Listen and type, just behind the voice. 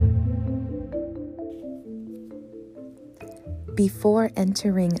Before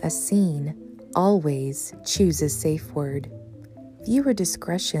entering a scene, always choose a safe word. Viewer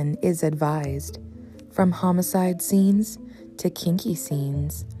discretion is advised. From homicide scenes to kinky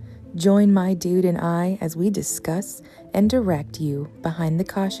scenes, join my dude and I as we discuss and direct you behind the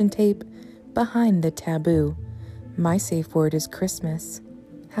caution tape, behind the taboo. My safe word is Christmas.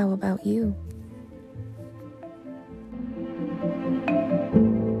 How about you?